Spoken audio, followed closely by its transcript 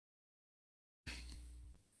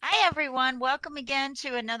everyone. Welcome again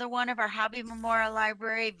to another one of our Hobby Memorial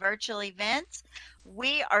Library virtual events.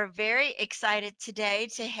 We are very excited today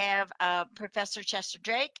to have Professor Chester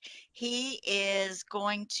Drake. He is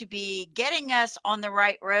going to be getting us on the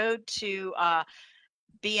right road to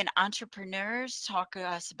being entrepreneurs, talk to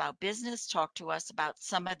us about business, talk to us about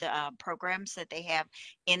some of the programs that they have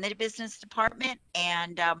in the business department,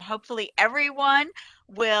 and hopefully everyone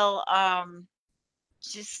will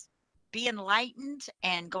just be enlightened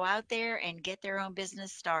and go out there and get their own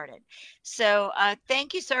business started. So,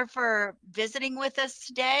 thank you, sir, for visiting with us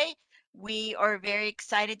today. We are very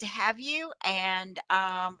excited to have you, and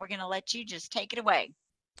we're going to let you just take it away.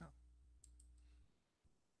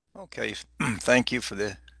 Okay, thank you for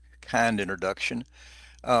the kind introduction.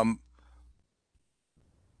 Um,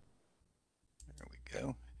 there we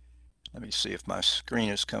go. Let me see if my screen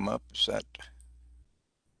has come up.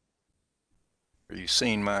 Are you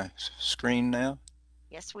seeing my screen now?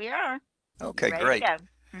 Yes, we are. You Okay, ready to great. go?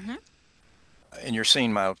 Hmm. And you're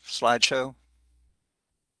seeing my slideshow?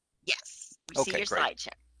 Yes, we see Okay, your great. slideshow.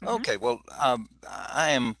 Hmm. Okay, well, I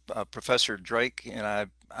am Professor Drake, and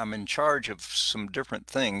I'm in charge of some different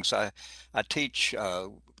things. I teach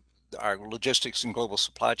our logistics and global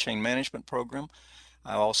supply chain management program.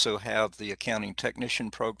 I also have the accounting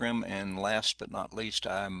technician program, and last but not least,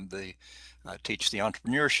 I teach the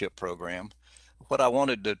entrepreneurship program. What I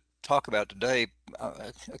wanted to talk about today,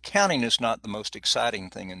 accounting is not the most exciting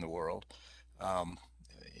thing in the world, um,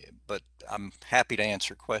 but I'm happy to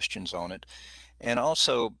answer questions on it. And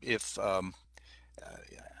also, if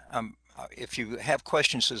you have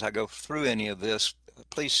questions as I go through any of this,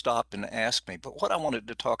 please stop and ask me. But what I wanted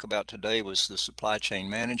to talk about today was the supply chain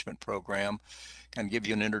management program, kind of give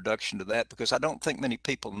you an introduction to that because I don't think many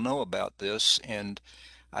people know about this. And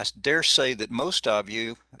I dare say that most of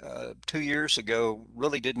you 2 years ago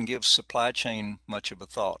really didn't give supply chain much of a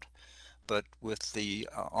thought. But with the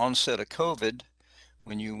onset of COVID,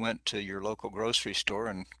 when you went to your local grocery store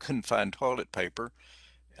and couldn't find toilet paper,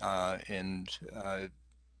 and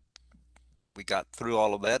we got through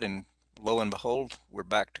all of that, and lo and behold, we're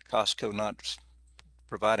back to Costco not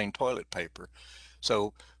providing toilet paper.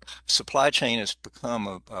 So supply chain has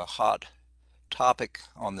become a hot topic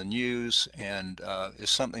on the news and is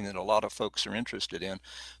something that a lot of folks are interested in.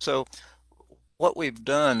 So what we've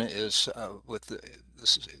done is with the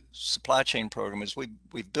supply chain program is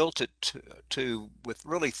we built it with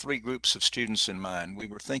really three groups of students in mind. We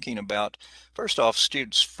were thinking about, first off,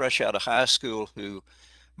 students fresh out of high school who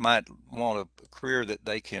might want a career that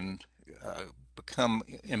they can uh, become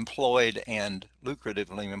employed and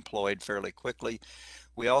lucratively employed fairly quickly.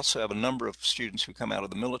 We also have a number of students who come out of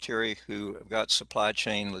the military who have got supply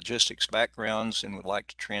chain logistics backgrounds and would like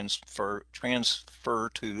to transfer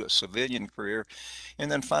to a civilian career.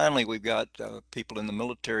 And then finally, we've got people in the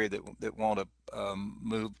military that want to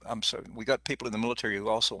move. I'm sorry, we got people in the military who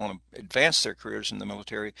also want to advance their careers in the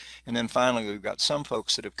military. And then finally, we've got some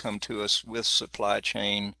folks that have come to us with supply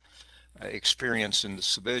chain experience in the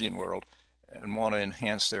civilian world and want to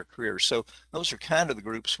enhance their careers. So those are kind of the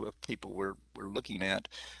groups of people we're looking at.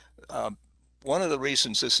 Uh, One of the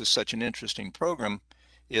reasons this is such an interesting program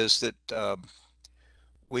is that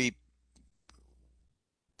we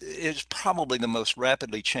it's probably the most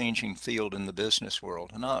rapidly changing field in the business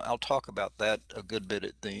world, and I'll talk about that a good bit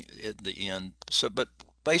at the end. So, but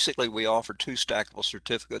basically, we offer two stackable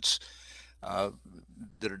certificates uh,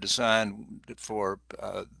 that are designed for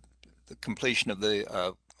the completion of the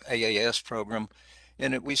AAS program,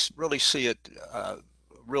 and we really see it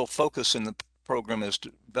real focus in the program is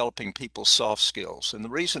developing people's soft skills, and the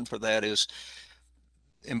reason for that is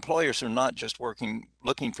employers are not just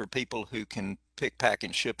looking for people who can pick, pack,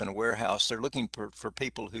 and ship in a warehouse. They're looking for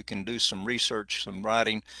people who can do some research, some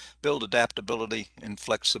writing, build adaptability and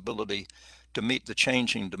flexibility to meet the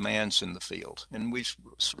changing demands in the field. And we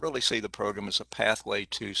really see the program as a pathway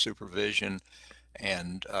to supervision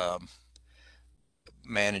and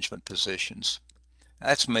management positions.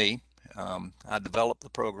 That's me. I developed the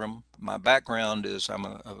program. My background is I'm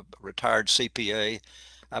a retired CPA.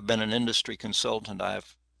 I've been an industry consultant.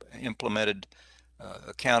 I've implemented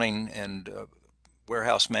accounting and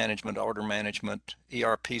warehouse management, order management,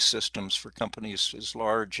 ERP systems for companies as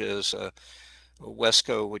large as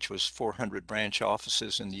Wesco, which was 400 branch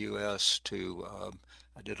offices in the U.S., to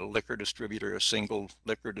I did a liquor distributor, a single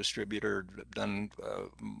liquor distributor, done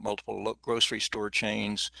multiple grocery store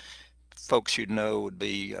chains. Folks you'd know would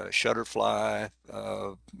be Shutterfly,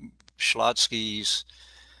 Schlotzsky's,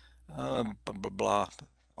 blah, blah, blah,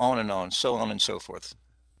 on and on, so on and so forth.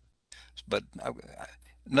 But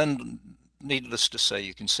none, needless to say,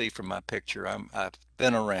 you can see from my picture, I've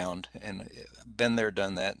been around and been there,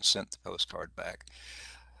 done that, and sent the postcard back.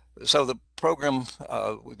 So the program,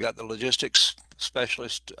 we've got the logistics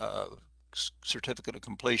specialist certificate of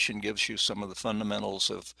completion, gives you some of the fundamentals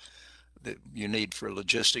of that you need for a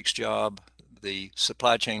logistics job. The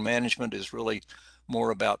supply chain management is really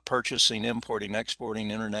more about purchasing, importing,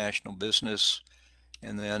 exporting, international business.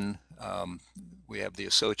 And then we have the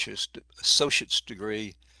associate's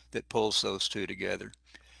degree that pulls those two together.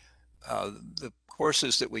 The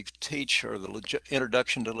courses that we teach are the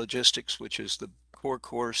Introduction to Logistics, which is the core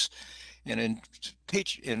course, and in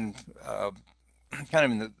kind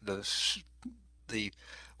of in the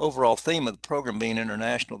overall theme of the program being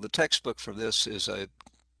international. The textbook for this is a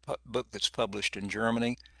book that's published in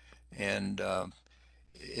Germany, and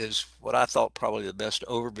is what I thought probably the best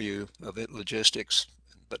overview of logistics,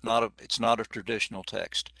 but it's not a traditional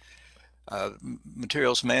text.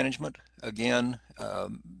 Materials management, again,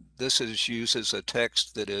 this is used as a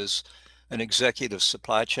text that is an executive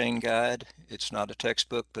supply chain guide. It's not a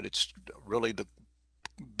textbook, but it's really the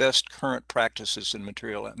best current practices in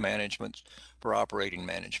material management for operating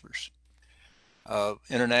managers.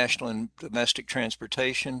 International and domestic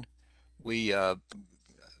transportation, we have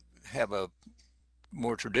a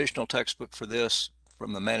more traditional textbook for this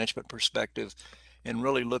from the management perspective, and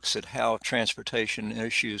really looks at how transportation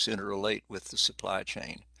issues interrelate with the supply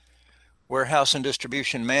chain. Warehouse and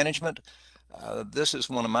distribution management, this is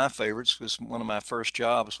one of my favorites because one of my first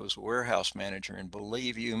jobs was a warehouse manager, and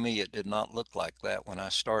believe you me, it did not look like that when I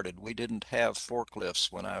started. We didn't have forklifts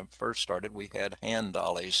when I first started. We had hand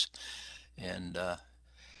dollies, and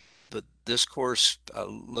but this course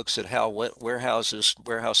looks at how warehouse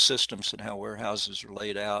systems and how warehouses are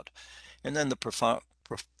laid out, and then the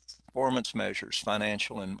performance measures,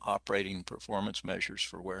 financial and operating performance measures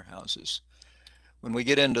for warehouses. When we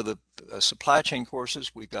get into the supply chain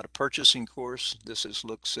courses, we've got a purchasing course. This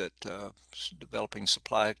looks at developing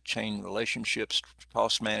supply chain relationships,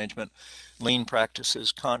 cost management, lean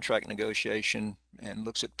practices, contract negotiation, and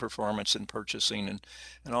looks at performance and purchasing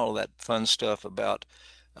and all of that fun stuff about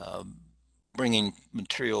bringing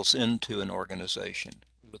materials into an organization.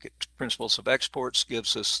 Look at principles of exports,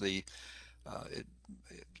 gives us it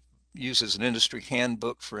uses an industry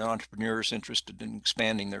handbook for entrepreneurs interested in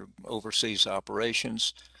expanding their overseas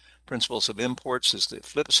operations. Principles of imports is the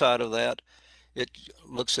flip side of that. It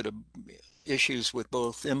looks at issues with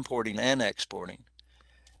both importing and exporting.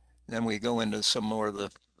 Then we go into some more of the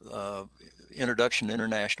introduction to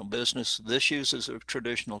international business. This uses a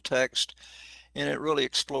traditional text, and it really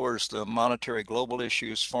explores the monetary global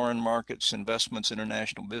issues, foreign markets, investments,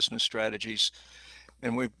 international business strategies.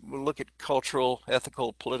 And we look at cultural,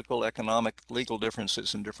 ethical, political, economic, legal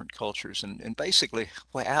differences in different cultures, and basically,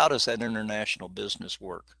 how does that international business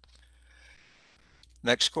work?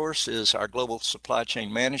 Next course is our Global Supply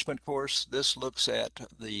Chain Management course. This looks at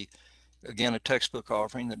again, a textbook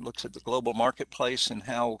offering that looks at the global marketplace and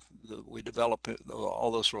how we develop all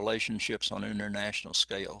those relationships on an international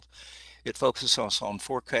scale. It focuses on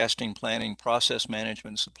forecasting, planning, process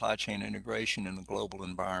management, supply chain integration in the global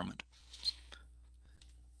environment.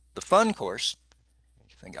 The fun course,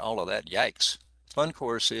 you think all of that, yikes. Fun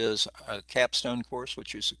course is a capstone course,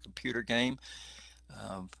 which is a computer game.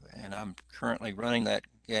 And I'm currently running that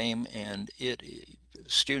game, and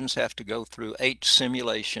students have to go through 8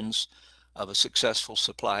 simulations of a successful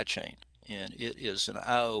supply chain. And it is an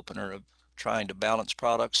eye-opener of trying to balance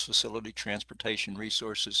products, facility, transportation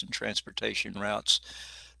resources, and transportation routes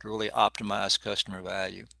to really optimize customer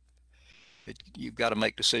value. You've got to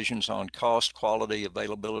make decisions on cost, quality,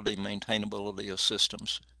 availability, maintainability of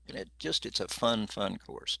systems. And it's a fun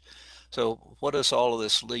course. So what does all of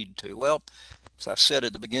this lead to? Well, as I said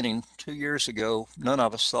at the beginning, 2 years ago, none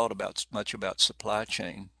of us thought much about supply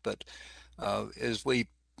chain. But as we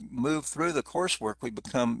move through the coursework, we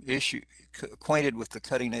become acquainted with the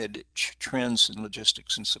cutting edge trends in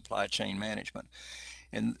logistics and supply chain management.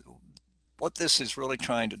 And what this is really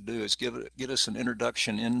trying to do is get us an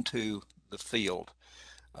introduction into the field.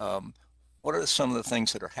 What are some of the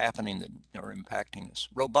things that are happening that are impacting us?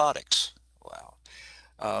 Robotics. Wow.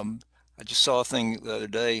 I just saw a thing the other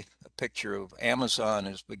day, a picture of Amazon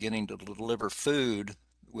is beginning to deliver food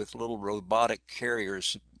with little robotic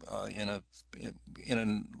carriers in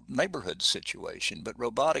a neighborhood situation. But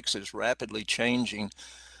robotics is rapidly changing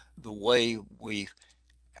the way we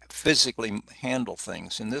physically handle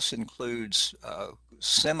things. And this includes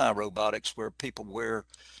semi-robotics, where people wear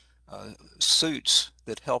suits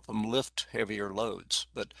that help them lift heavier loads.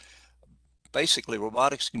 But basically,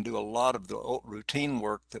 robotics can do a lot of the routine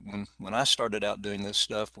work that when I started out doing this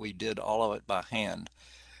stuff, we did all of it by hand.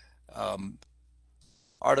 Um,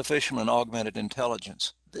 Artificial and augmented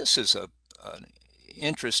intelligence. This is an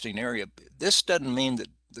interesting area. This doesn't mean that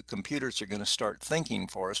the computers are going to start thinking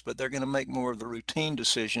for us, but they're going to make more of the routine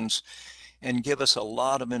decisions and give us a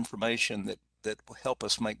lot of information that will help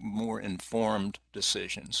us make more informed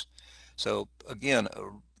decisions. So again, a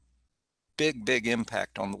big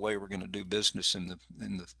impact on the way we're going to do business in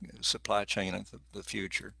the supply chain of the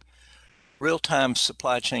future. Real-time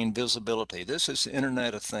supply chain visibility. This is the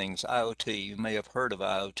Internet of Things, IoT. You may have heard of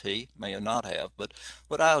IoT, may not have, but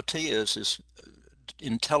what IoT is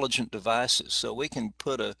intelligent devices. So we can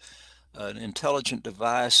put an intelligent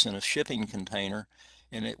device in a shipping container,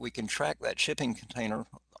 and we can track that shipping container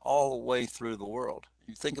all the way through the world.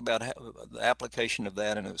 You think about the application of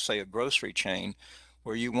that in, say, a grocery chain,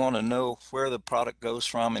 where you want to know where the product goes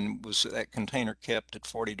from, and was that container kept at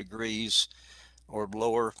 40 degrees or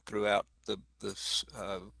lower throughout the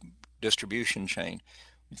distribution chain.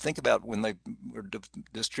 You think about when they were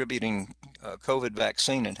distributing COVID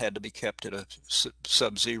vaccine and had to be kept at a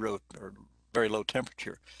sub-zero or very low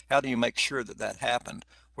temperature. How do you make sure that that happened?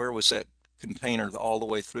 Where was that container all the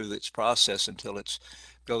way through its process until it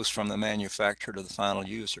goes from the manufacturer to the final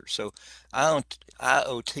user? So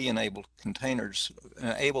IoT-enabled containers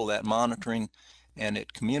enable that monitoring, and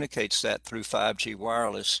it communicates that through 5G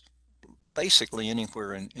wireless basically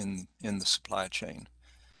anywhere in the supply chain.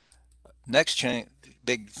 Next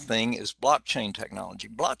big thing is blockchain technology.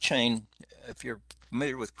 Blockchain, if you're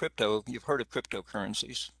familiar with crypto, you've heard of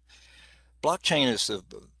cryptocurrencies. Blockchain is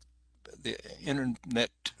the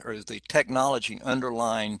internet or the technology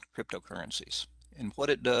underlying cryptocurrencies. And what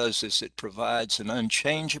it does is it provides an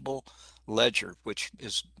unchangeable ledger, which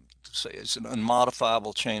is an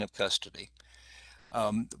unmodifiable chain of custody.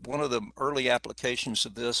 One of the early applications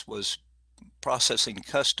of this was processing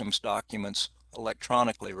customs documents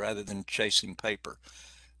electronically rather than chasing paper.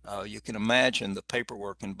 You can imagine the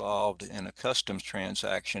paperwork involved in a customs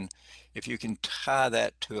transaction. If you can tie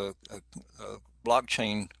that to a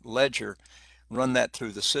blockchain ledger, run that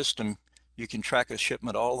through the system, you can track a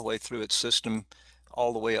shipment all the way through its system,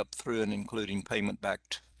 all the way up through and including payment back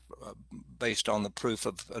based on the proof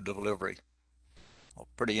of a delivery. Well,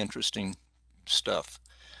 pretty interesting stuff.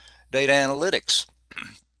 Data analytics.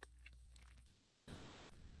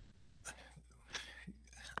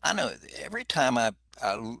 I know every time I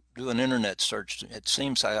do an internet search, it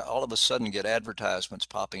seems I all of a sudden get advertisements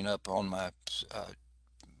popping up on my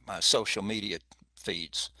social media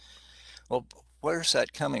feeds. Well, where's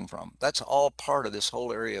that coming from? That's all part of this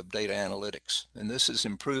whole area of data analytics, and this is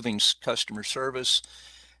improving customer service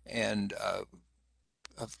and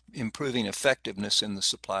of improving effectiveness in the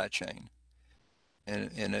supply chain.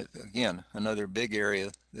 And again, another big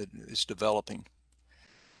area that is developing.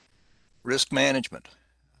 Risk management.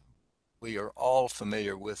 We are all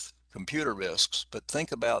familiar with computer risks, but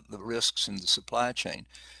think about the risks in the supply chain.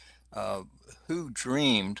 Who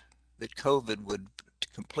dreamed that COVID would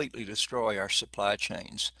completely destroy our supply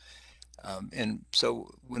chains? And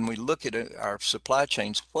so when we look at our supply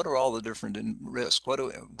chains, what are all the different risks?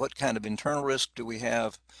 What kind of internal risk do we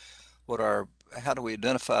have? How do we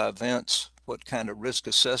identify events? What kind of risk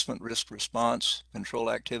assessment, risk response,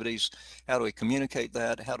 control activities? How do we communicate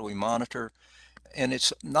that? How do we monitor? And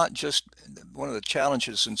it's not just one of the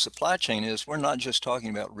challenges in supply chain is we're not just talking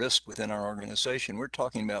about risk within our organization. We're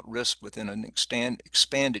talking about risk within an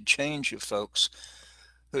expanded change of folks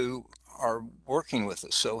who are working with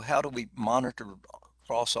us. So how do we monitor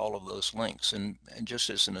across all of those links? And just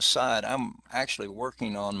as an aside, I'm actually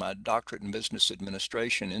working on my doctorate in business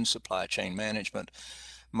administration in supply chain management.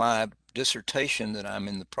 My dissertation that I'm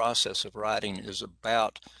in the process of writing is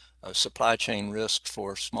about supply chain risk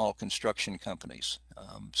for small construction companies.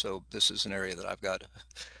 So this is an area that I've got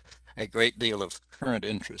a great deal of current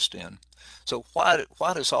interest in. So why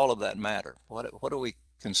does all of that matter? What are we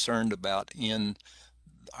concerned about in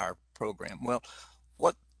our program? Well,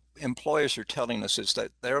 what employers are telling us is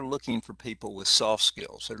that they're looking for people with soft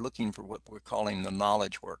skills. They're looking for what we're calling the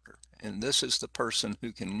knowledge worker. And this is the person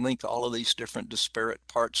who can link all of these different disparate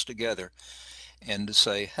parts together and to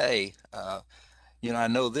say, hey, I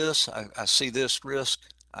know this, I see this risk,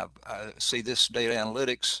 I see this data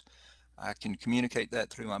analytics, I can communicate that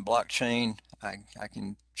through my blockchain, I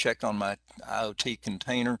can check on my IoT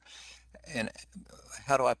container, and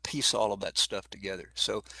how do I piece all of that stuff together?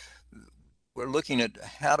 So we're looking at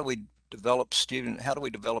how do we develop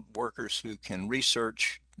workers who can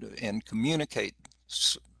research and communicate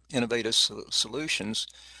innovative solutions,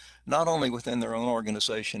 not only within their own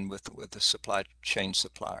organization, with the supply chain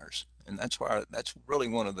suppliers. And that's really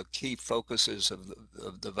one of the key focuses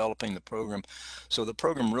of developing the program. So the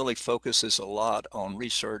program really focuses a lot on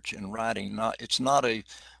research and writing. It's not a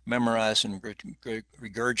memorize and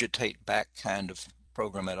regurgitate back kind of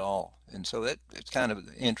program at all. And so it's kind of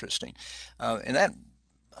interesting. And that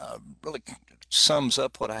really sums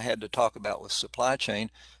up what I had to talk about with supply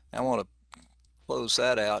chain. I want to close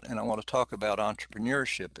that out, and I want to talk about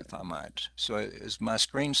entrepreneurship, if I might. So is my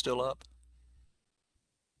screen still up?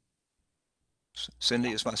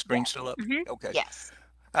 Cindy, is my screen Yes. still up? Hmm. Okay. Yes.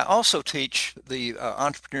 I also teach the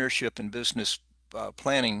entrepreneurship and business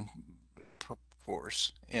planning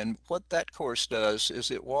course. And what that course does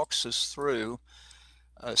is it walks us through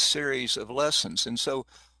a series of lessons. And so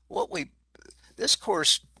this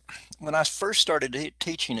course, when I first started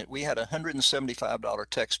teaching it, we had a $175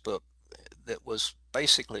 textbook that was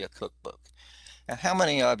basically a cookbook. Now, how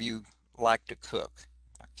many of you like to cook?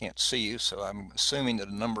 I can't see you, so I'm assuming that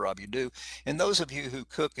a number of you do. And those of you who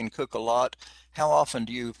cook and cook a lot, how often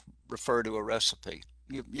do you refer to a recipe?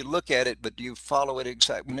 You look at it, but do you follow it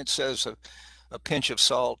exactly? When it says a pinch of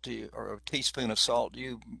salt or a teaspoon of salt, do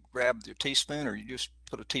you grab your teaspoon or you just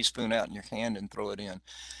put a teaspoon out in your hand and throw it in?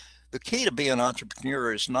 The key to being an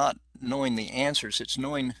entrepreneur is not knowing the answers, it's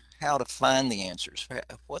knowing how to find the answers.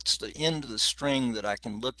 What's the end of the string that I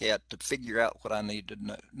can look at to figure out what I need to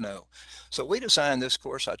know? So we designed this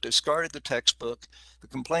course. I discarded the textbook. The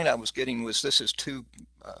complaint I was getting was this is too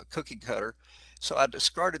cookie cutter. So I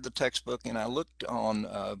discarded the textbook and I looked on,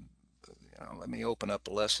 let me open up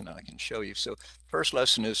a lesson I can show you. So first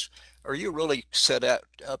lesson is, are you really set out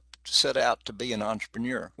to be an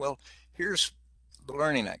entrepreneur? Well, here's the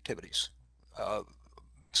learning activities.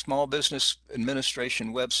 Small business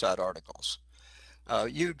administration website articles,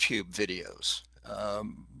 YouTube videos.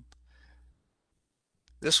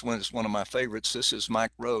 This one is one of my favorites. This is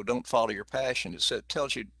Mike Rowe, Don't Follow Your Passion. It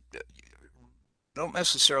tells you don't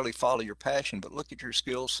necessarily follow your passion, but look at your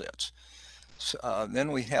skill sets. So,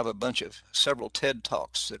 then we have several TED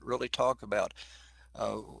Talks that really talk about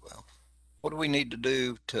uh, what do we need to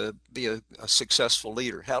do to be a successful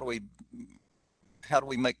leader? How do we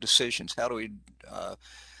make decisions?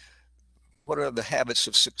 What are the habits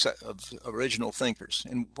of success of original thinkers?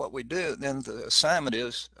 And what we do then, the assignment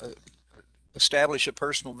is establish a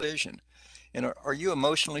personal vision. And are you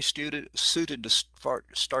emotionally suited to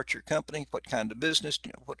start your company? What kind of business?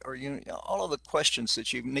 What are you? All of the questions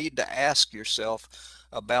that you need to ask yourself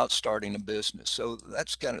about starting a business. So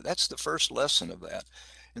that's the first lesson of that.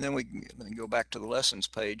 And then we go back to the lessons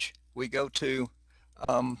page. We go to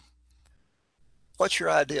what's your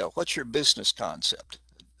idea? What's your business concept?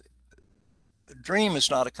 A dream is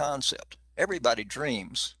not a concept. Everybody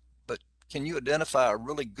dreams, but can you identify a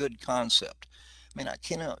really good concept? I mean,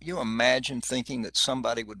 can you imagine thinking that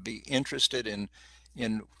somebody would be interested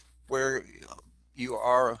in where you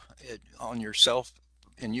are on yourself,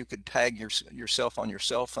 and you could tag yourself on your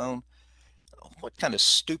cell phone? What kind of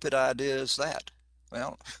stupid idea is that?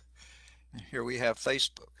 Well, here we have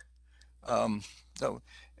Facebook. Um, so,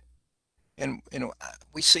 and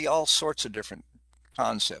we see all sorts of different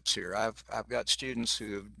concepts here. I've got students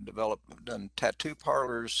who have done tattoo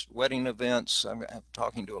parlors, wedding events. I'm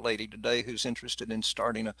talking to a lady today who's interested in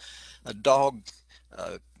starting a dog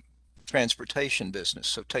uh, transportation business.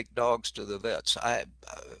 So take dogs to the vets.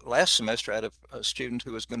 Last semester I had a student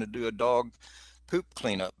who was going to do a dog poop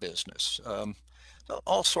cleanup business. So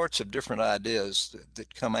all sorts of different ideas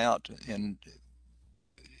that come out, and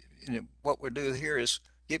what we'll do here is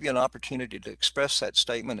give you an opportunity to express that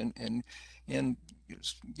statement and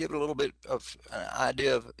give it a little bit of an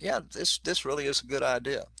idea of, yeah, this really is a good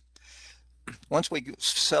idea. Once we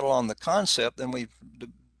settle on the concept, then we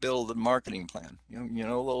build the marketing plan. You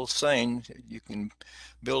know, a little saying, you can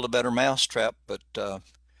build a better mousetrap, but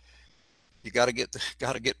you got to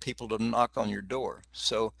get people to knock on your door.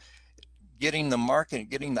 So getting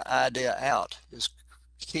the idea out is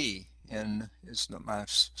key. And as my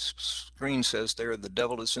screen says there, the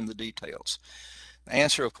devil is in the details. The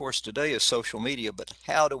answer, of course, today is social media, but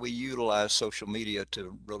how do we utilize social media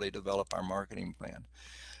to really develop our marketing plan?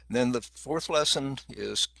 And then the fourth lesson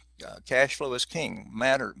is cash flow is king.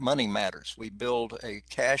 Money matters. We build a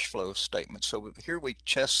cash flow statement. So here we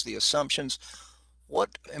test the assumptions. What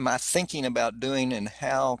am I thinking about doing, and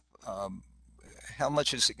how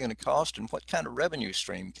much is it going to cost, and what kind of revenue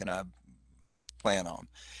stream can I plan on?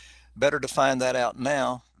 Better to find that out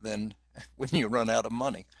now than when you run out of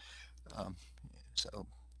money. Um, so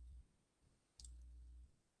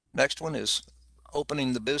next one is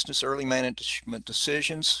opening the business, early management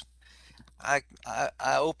decisions. I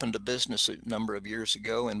opened a business a number of years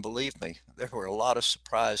ago, and believe me, there were a lot of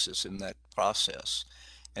surprises in that process.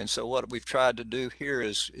 And so what we've tried to do here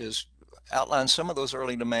is outline some of those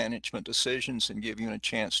early management decisions and give you a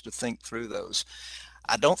chance to think through those.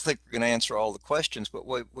 I don't think we're going to answer all the questions, but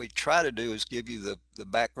what we try to do is give you the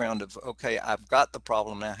background of, okay, I've got the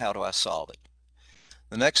problem now, how do I solve it?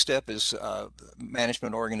 The next step is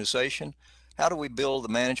management organization. How do we build the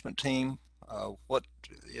management team? What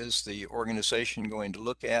is the organization going to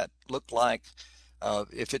look like?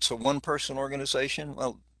 If it's a one-person organization,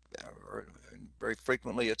 well, very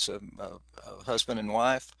frequently it's a husband and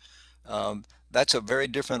wife. That's a very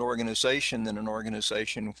different organization than an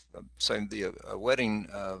organization, say a wedding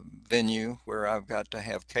venue where I've got to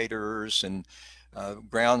have caterers and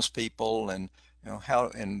grounds people, and how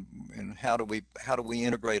do we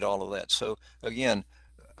integrate all of that? So again,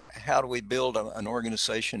 how do we build an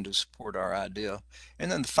organization to support our idea?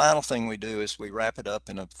 And then the final thing we do is we wrap it up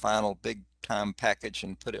in a final big time package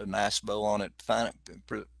and put a nice bow on it.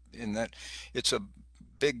 In that, it's a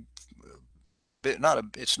big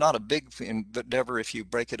it's not a big endeavor if you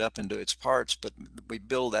break it up into its parts, but we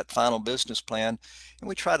build that final business plan, and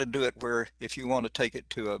we try to do it where if you want to take it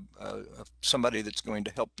to somebody that's going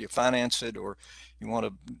to help you finance it, or you want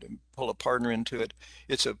to pull a partner into it,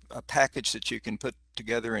 it's a package that you can put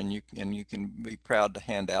together and you can be proud to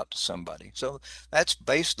hand out to somebody. So that's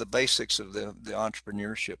the basics of the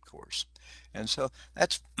entrepreneurship course. And so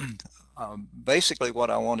that's basically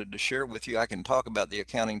what I wanted to share with you. I can talk about the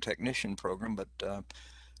accounting technician program, but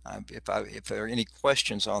if there are any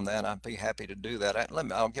questions on that, I'd be happy to do that.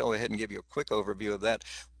 I'll go ahead and give you a quick overview of that.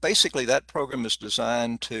 Basically, that program is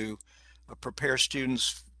designed to prepare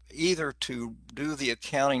students either to do the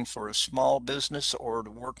accounting for a small business or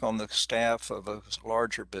to work on the staff of a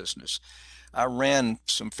larger business. I ran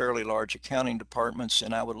some fairly large accounting departments,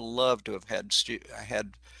 and I would love to have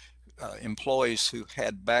had employees who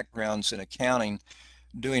had backgrounds in accounting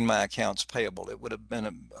doing my accounts payable. It would have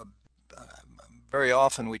been very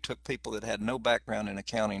often we took people that had no background in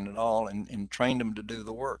accounting at all and trained them to do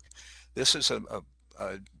the work. This is a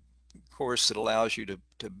course that allows you to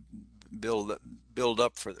build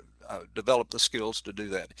up for develop the skills to do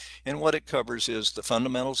that. And what it covers is the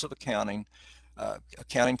fundamentals of accounting,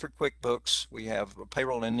 accounting for QuickBooks. We have a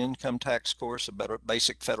payroll and income tax course, a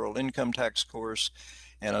basic federal income tax course,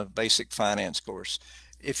 and a basic finance course.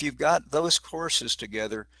 If you've got those courses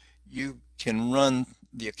together, you can run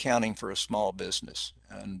the accounting for a small business.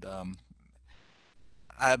 And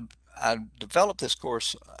I developed this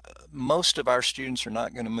course. Most of our students are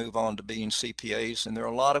not going to move on to being CPAs, and there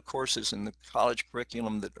are a lot of courses in the college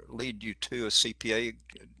curriculum that lead you to a CPA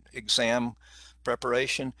exam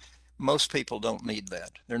preparation. Most people don't need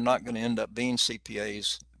that. They're not going to end up being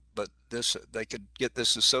CPAs, but they could get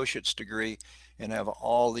this associate's degree and have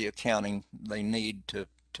all the accounting they need to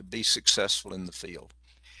be successful in the field.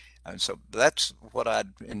 And so that's what I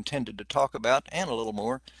intended to talk about, and a little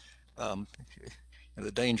more. Um,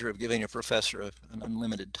 the danger of giving a professor an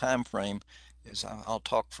unlimited time frame is I'll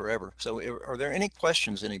talk forever. So are there any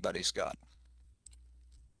questions anybody's got?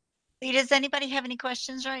 Does anybody have any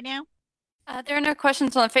questions right now? There are no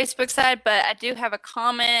questions on the Facebook side, but I do have a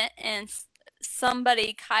comment, and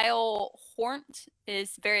somebody, Kyle Hornt,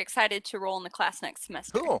 is very excited to roll in the class next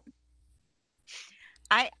semester. Cool.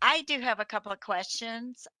 I do have a couple of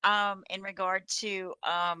questions in regard to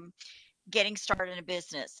getting started in a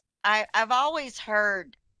business. I've always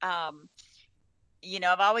heard, I've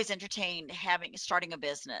always entertained starting a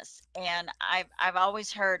business, and I've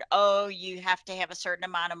always heard, oh, you have to have a certain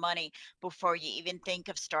amount of money before you even think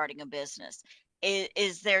of starting a business.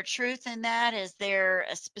 Is there truth in that? Is there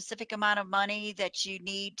a specific amount of money that you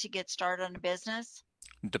need to get started on a business?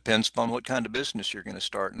 Depends upon what kind of business you're going to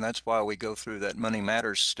start, and that's why we go through that money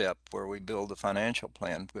matters step where we build the financial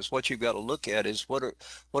plan. Because what you've got to look at is what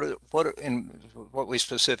we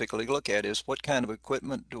specifically look at is what kind of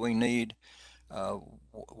equipment do we need,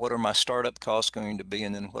 what are my startup costs going to be,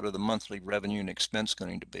 and then what are the monthly revenue and expense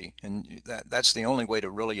going to be. And that's the only way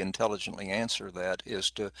to really intelligently answer that,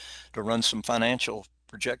 is to run some financial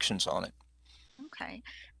projections on it. Okay.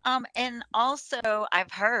 And also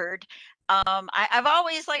I've heard, I've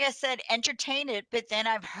always, like I said, entertained it, but then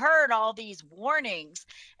I've heard all these warnings.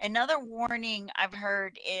 Another warning I've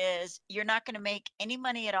heard is you're not going to make any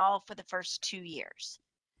money at all for the first 2 years.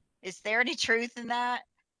 Is there any truth in that?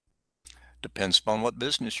 Depends upon what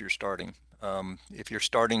business you're starting. If you're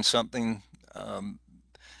starting something,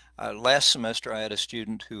 last semester I had a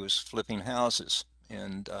student who was flipping houses,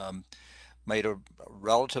 and made a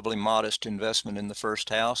relatively modest investment in the first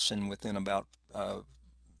house, and within about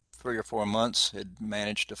 3 or 4 months had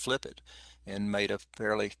managed to flip it and made a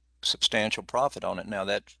fairly substantial profit on it. Now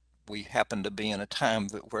that we happened to be in a time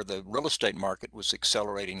where the real estate market was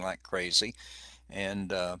accelerating like crazy, and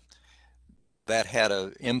that had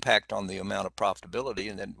an impact on the amount of profitability,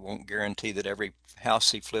 and that won't guarantee that every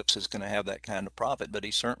house he flips is going to have that kind of profit, but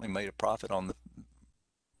he certainly made a profit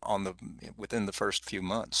within the first few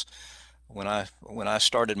months. When I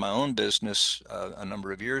started my own business a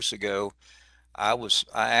number of years ago, I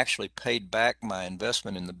actually paid back my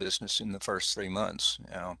investment in the business in the first 3 months.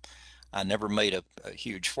 I never made a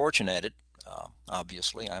huge fortune at it.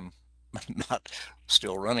 Obviously, I'm not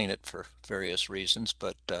still running it for various reasons,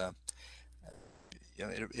 but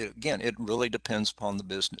again, it really depends upon the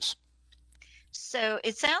business. So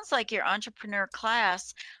it sounds like your entrepreneur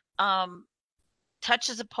class um,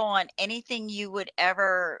 touches upon anything you would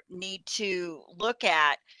ever need to look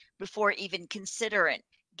at before even considering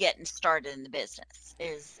getting started in the business.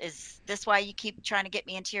 Is this why you keep trying to get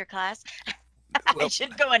me into your class? I Well,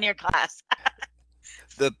 should go in your class.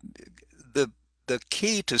 the the the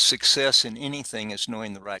key to success in anything is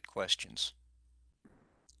knowing the right questions,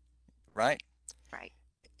 right? Right.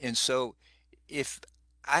 And so if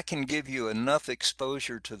I can give you enough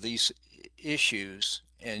exposure to these issues,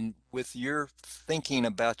 and with your thinking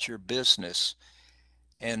about your business,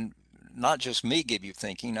 and not just me give you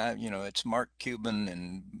thinking, it's Mark Cuban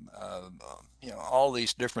and all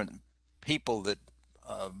these different people that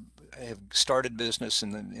uh, have started business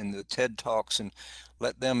in the TED Talks, and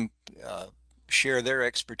let them uh, share their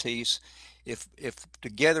expertise. If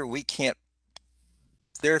together we can't,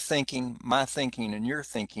 their thinking, my thinking, and your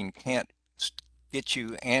thinking can't get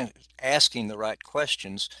you asking the right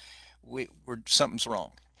questions, something's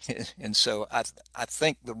wrong. And so I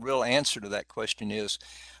think the real answer to that question is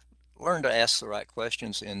learn to ask the right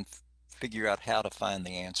questions and figure out how to find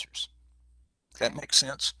the answers. Does that make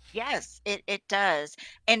sense? Yes, it does.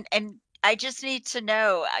 And I just need to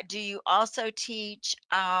know, do you also teach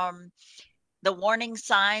the warning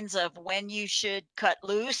signs of when you should cut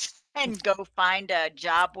loose and go find a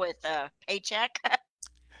job with a paycheck?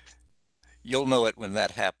 You'll know it when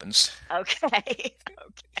that happens. Okay.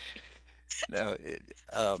 Now,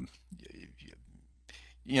 um,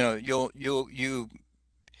 you know, you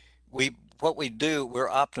we what we do, we're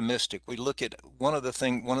optimistic. We look at one of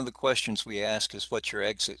the questions we ask is, what's your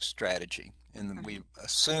exit strategy? And we Mhm.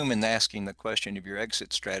 assume in asking the question of your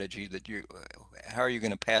exit strategy that how are you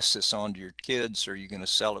going to pass this on to your kids? Are you going to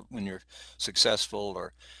sell it when you're successful,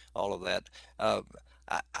 or all of that? Uh,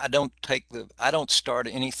 I don't start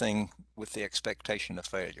anything with the expectation of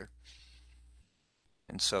failure.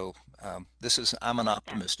 And so I'm I an like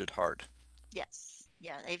that. optimist at heart. Yes.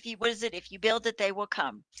 Yeah. What is it? If you build it, they will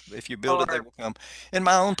come. If you build it, they Or will come. And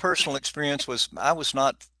my own personal experience was, I was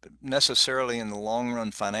not necessarily in the long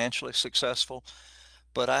run financially successful,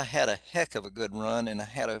 but I had a heck of a good run, and I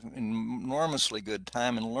had an enormously good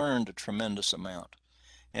time and learned a tremendous amount.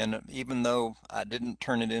 And even though I didn't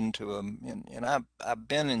turn it into and I've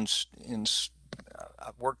been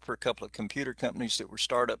I've worked for a couple of computer companies that were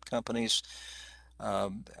startup companies.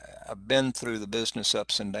 I've been through the business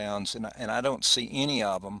ups and downs, and I don't see any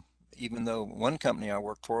of them. Even though one company I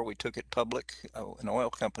worked for, we took it public, an oil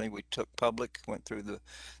company, we took public, went through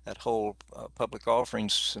that whole public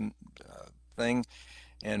offerings and thing,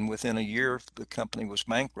 and within a year the company was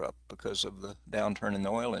bankrupt because of the downturn in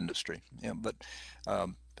the oil industry. Yeah, but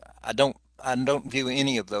um, I don't view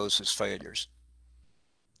any of those as failures.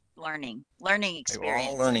 learning They were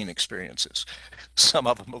all learning experiences. experiences. Some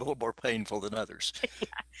of them a little more painful than others.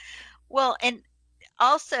 Well, and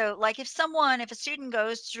also, like if a student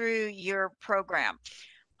goes through your program,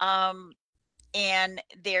 um, and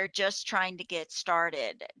they're just trying to get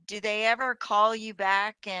started, do they ever call you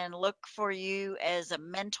back and look for you as a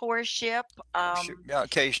mentorship? Sure, yeah,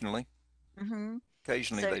 occasionally. Mhm.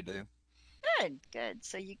 Occasionally So they do. good, good.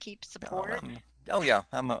 So you keep Oh, support. oh yeah,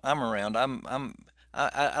 I'm around.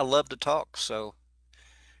 I love to talk, so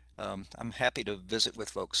I'm happy to visit with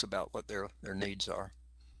folks about what their needs are.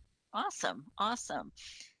 Awesome, awesome.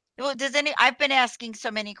 Well, I've been asking so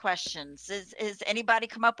many questions. Is anybody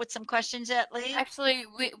come up with some questions yet, Lee? Actually,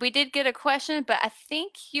 we did get a question, but I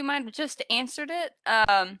think you might have just answered it.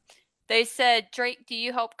 They said, Drake, do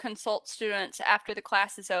you help consult students after the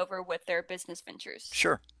class is over with their business ventures?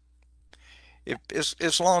 Sure. If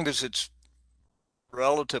as long as it's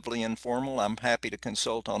relatively informal, I'm happy to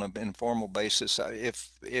consult on an informal basis.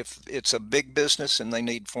 If it's a big business and they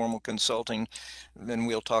need formal consulting, then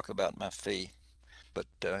we'll talk about my fee. But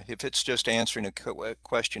if it's just answering a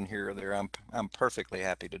question here or there, I'm perfectly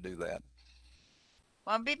happy to do that.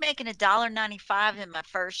 Well, I'll be making $1.95 in my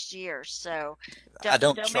first year, so I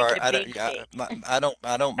don't don't make charge. it a big fee.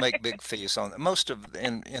 I don't make big fees on it. Most of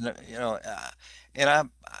you know, and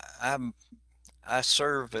I'm I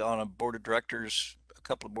serve on a board of directors, a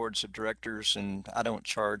couple of boards of directors, and I don't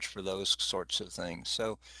charge for those sorts of things.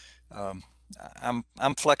 So um,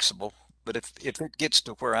 I'm flexible, but if it gets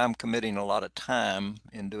to where I'm committing a lot of time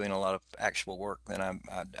in doing a lot of actual work, then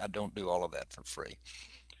I don't do all of that for free.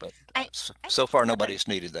 But I, I so far have nobody's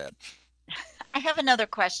needed that. I have another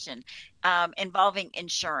question involving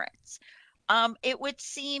insurance. It would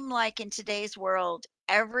seem like in today's world,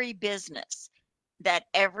 every business that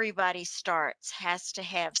everybody starts has to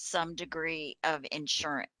have some degree of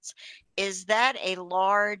insurance. Is that a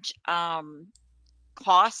large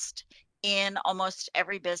cost in almost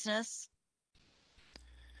every business?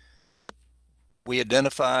 We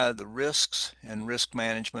identify the risks and risk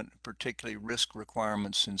management, particularly risk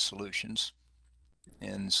requirements and solutions.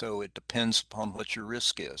 And so it depends upon what your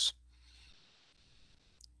risk is.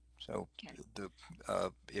 So Okay. the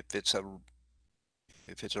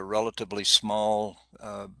if it's a relatively small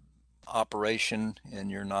operation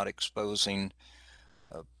and you're not exposing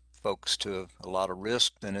uh, folks to a lot of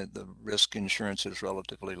risk, then the risk insurance is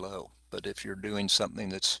relatively low. But if you're doing something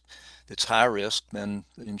that's high risk, then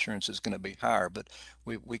the insurance is going to be higher. But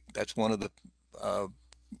we that's one of the uh,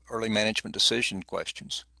 early management decision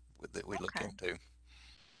questions that we look Okay. into.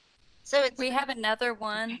 So it's We have another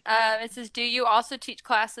one. It says, do you also teach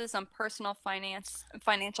classes on personal finance,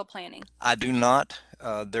 financial planning? I do not.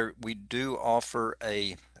 We do offer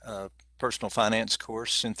a personal finance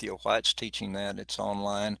course. Cynthia White's teaching that. It's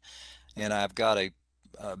online, and I've got a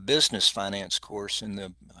business finance course in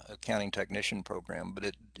the accounting technician program,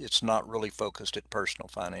 but it's not really focused at personal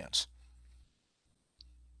finance.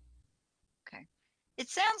 okay. It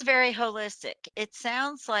sounds very holistic. It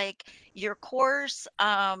sounds like your course,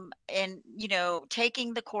 and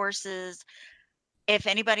taking the courses. If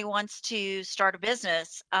anybody wants to start a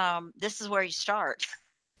business, this is where you start.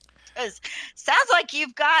 Because sounds like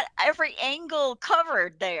you've got every angle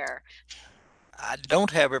covered there. I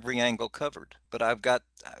don't have every angle covered, but I've got,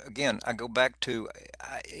 again, I go back to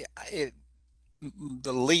it,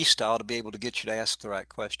 the least I ought to be able to get you to ask the right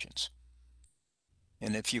questions.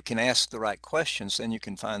 And if you can ask the right questions, then you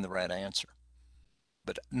can find the right answer.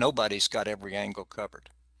 But nobody's got every angle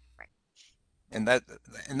covered. Right. And that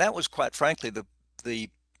and that was quite frankly the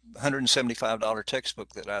 $175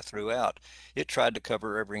 textbook that I threw out. It tried to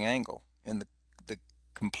cover every angle. And the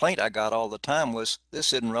complaint I got all the time was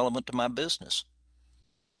this isn't relevant to my business.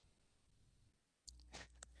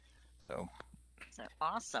 So So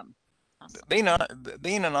awesome. Awesome. being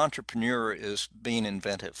being an entrepreneur is being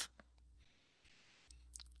inventive,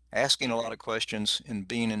 asking a lot of questions and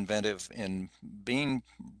being inventive and being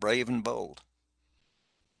brave and bold.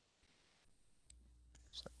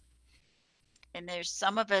 And there's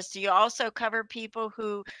some of us, do you also cover people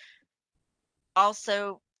who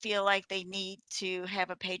also feel like they need to have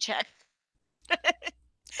a paycheck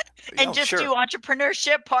and Yeah, just sure. do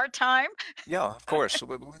entrepreneurship part-time? Yeah, of course.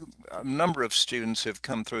 A number of students have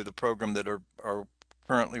come through the program that are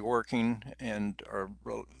currently working and are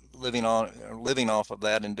living off of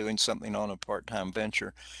that and doing something on a part-time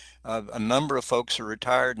venture. A number of folks are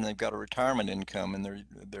retired and they've got a retirement income and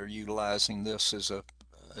they're utilizing this as a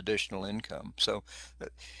additional income. So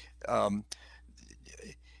um,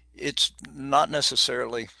 it's not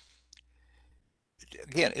necessarily,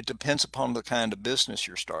 again, it depends upon the kind of business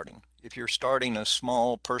you're starting. If you're starting a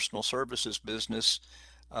small personal services business,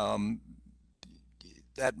 um,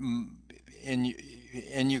 that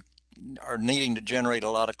and you are needing to generate a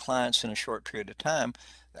lot of clients in a short period of time,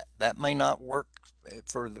 that may not work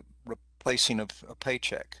for the replacing of a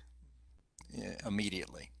paycheck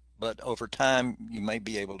immediately. But over time, you may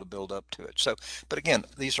be able to build up to it. So, but again,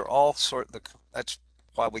 these are all that's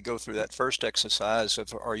why we go through that first exercise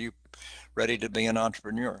of are you ready to be an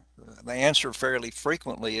entrepreneur? The answer fairly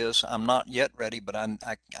frequently is I'm not yet ready, but I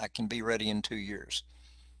can be ready in 2 years,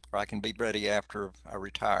 or I can be ready after I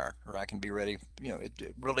retire, or I can be ready.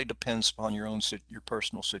 It really depends upon your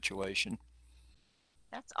personal situation.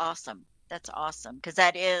 That's awesome. That's awesome because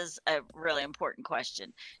that is a really important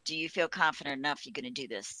question. Do you feel confident enough you're going to do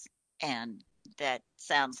this? And that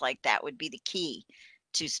sounds like that would be the key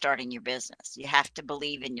to starting your business. You have to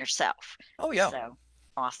believe in yourself. Oh yeah. So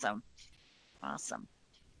awesome. Awesome.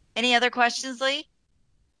 Any other questions, Lee?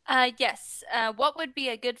 Yes. What would be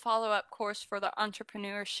a good follow-up course for the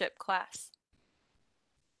entrepreneurship class?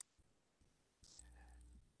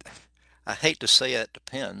 I hate to say it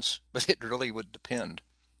depends, but it really would depend.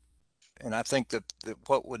 And I think that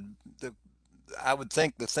I would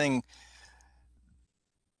think the thing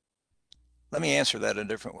Let me answer that a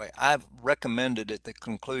different way. I've recommended at the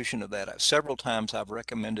conclusion of that, several times I've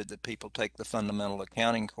recommended that people take the fundamental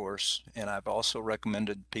accounting course, and I've also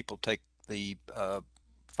recommended people take the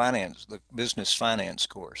the business finance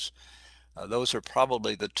course. Those are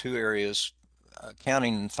probably the two areas,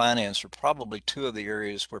 accounting and finance are probably two of the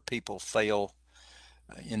areas where people fail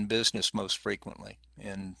in business most frequently.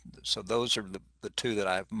 And so those are the two that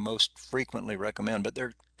I most frequently recommend, but there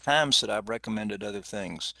are times that I've recommended other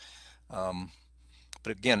things. Um,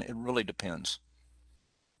 but again, it really depends.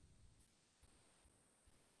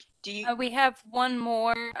 Do you? We have one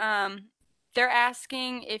more. They're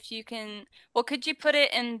asking if you can, well, could you put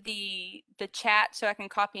it in the chat so I can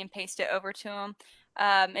copy and paste it over to them?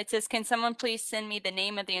 It says, can someone please send me the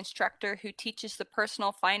name of the instructor who teaches the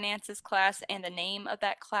personal finances class and the name of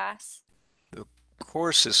that class? The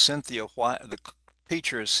course is Cynthia White. The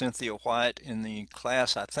teacher is Cynthia White. In the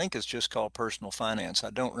class, I think it's just called Personal Finance. I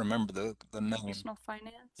don't remember the name. Personal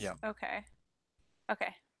finance? Yeah. Okay.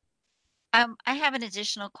 Okay. I have an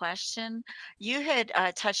additional question. You had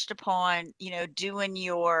touched upon, doing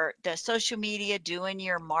the social media, doing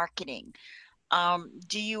your marketing.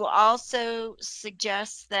 Do you also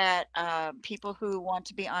suggest that people who want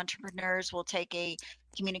to be entrepreneurs will take a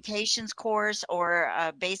communications course or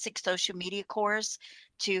a basic social media course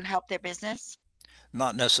to help their business?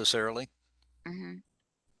 Not necessarily. Hmm.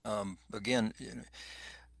 Again,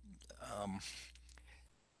 um,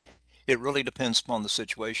 it really depends upon the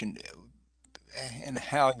situation and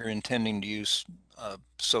how you're intending to use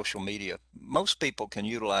social media. Most people can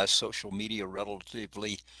utilize social media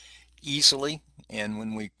relatively easily, and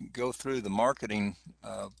when we go through the marketing,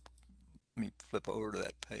 let me flip over to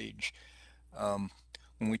that page. Um,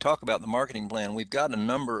 when we talk about the marketing plan, we've got a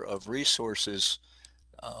number of resources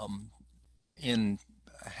um, in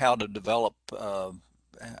how to develop uh,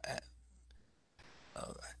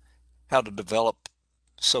 how to develop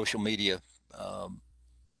social media um,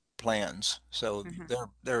 plans. So Hmm.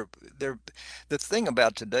 they're the thing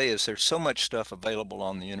about today is there's so much stuff available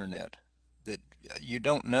on the internet that you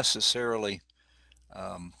don't necessarily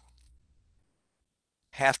um,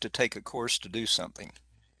 have to take a course to do something.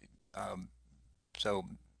 Um, so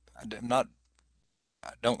I'm not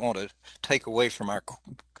I don't want to take away from our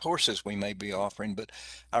courses we may be offering, but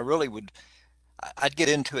I really would I'd get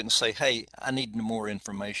into it and say, hey, I need more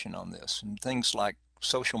information on this and things like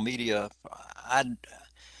social media. I'd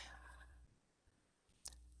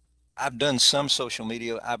I've done some social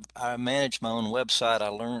media. I manage my own website. I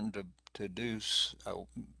learned to do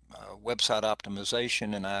website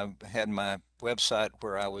optimization, and I had my website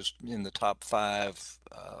where I was in the top five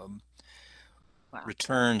Wow.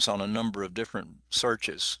 returns on a number of different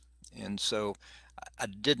searches. And so I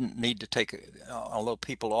didn't need to take, although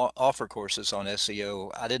people offer courses on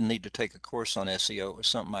SEO, I didn't need to take a course on SEO. It was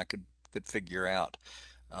something I could figure out.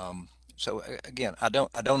 Um, so again, I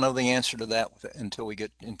don't know the answer to that until we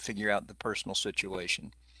get and figure out the personal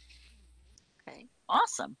situation. Okay.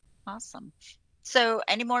 Awesome. Awesome. So,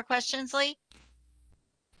 any more questions, Lee?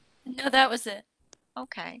 No, that was it.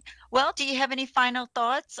 Okay. Well, do you have any final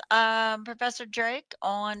thoughts, Professor Drake,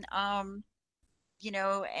 on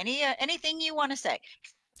anything you want to say?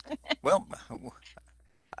 Well,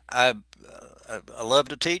 I I love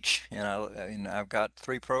to teach, and I've got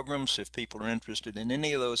 3 programs. If people are interested in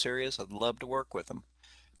any of those areas, I'd love to work with them.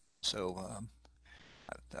 So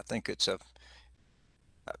I think it's a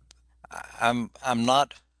I'm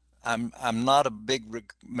not I'm not a big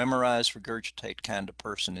memorize regurgitate kind of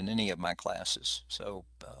person in any of my classes. So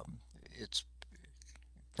it's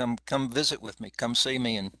come visit with me, come see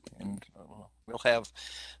me, and we'll have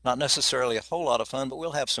not necessarily a whole lot of fun, but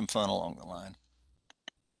we'll have some fun along the line.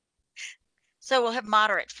 So we'll have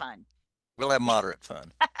moderate fun. We'll have moderate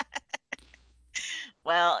fun.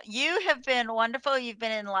 Well, you have been wonderful. You've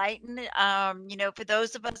been enlightened. For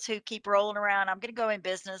those of us who keep rolling around, I'm going to go in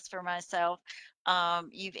business for myself.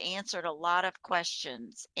 You've answered a lot of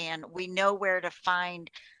questions, and we know where to find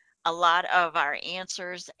a lot of our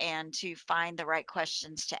answers and to find the right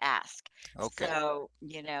questions to ask. Okay, So,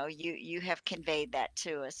 you have conveyed that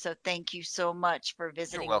to us. So thank you so much for you're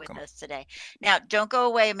visiting with welcome. us today. Now, don't go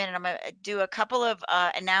away a minute. I'm going to do a couple of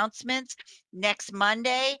announcements. Next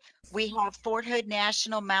Monday, we have Fort Hood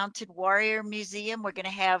National Mounted Warrior Museum. We're going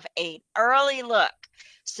to have an early look.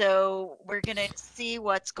 So we're going to see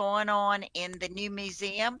what's going on in the new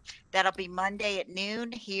museum. That'll be Monday at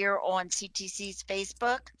noon here on CTC's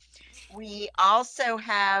Facebook. We also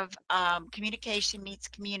have Communication Meets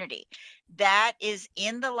Community. That is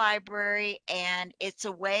in the library, and it's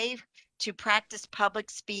a way to practice public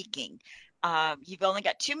speaking. You've only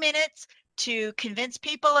got 2 minutes to convince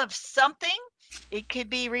people of something, It could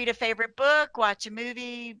be read a favorite book, watch a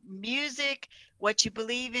movie, music, what you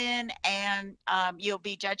believe in, and you'll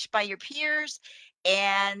be judged by your peers.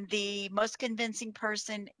 And the most convincing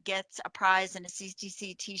person gets a prize and a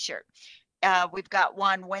CTC t-shirt. We've got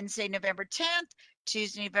one Wednesday, November 10th,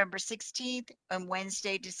 Tuesday, November 16th, and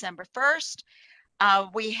Wednesday, December 1st.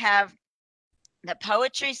 We have the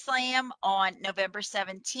Poetry Slam on November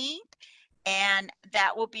 17th, and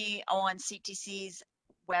that will be on CTC's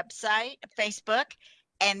website, Facebook.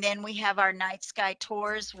 And then we have our night sky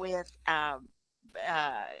tours with uh,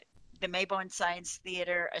 the Mayborn Science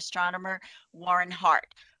Theater astronomer, Warren Hart.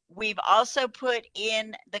 We've also put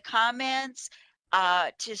in the comments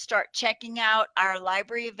to start checking out our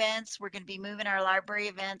library events. We're going to be moving our library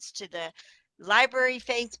events to the library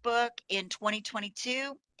Facebook in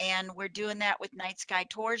 2022, and we're doing that with Night Sky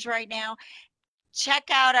Tours right now. Check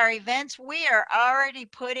out our events. We are already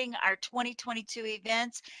putting our 2022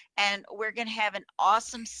 events, and we're going to have an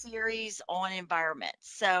awesome series on environment.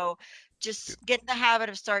 So just get in the habit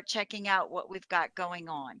of start checking out what we've got going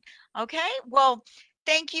on. Okay, well,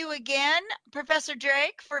 thank you again, Professor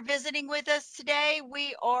Drake, for visiting with us today.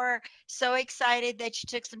 We are so excited that you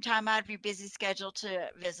took some time out of your busy schedule to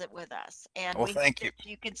visit with us, and Well, we hope thank that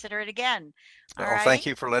you. you consider it again. All Well, right. thank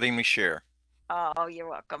you for letting me share. Oh, you're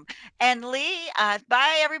welcome. And Lee,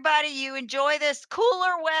 bye everybody. You enjoy this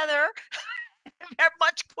cooler weather. We have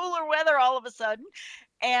much cooler weather all of a sudden.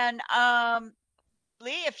 And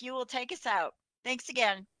Lee, if you will take us out. Thanks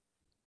again.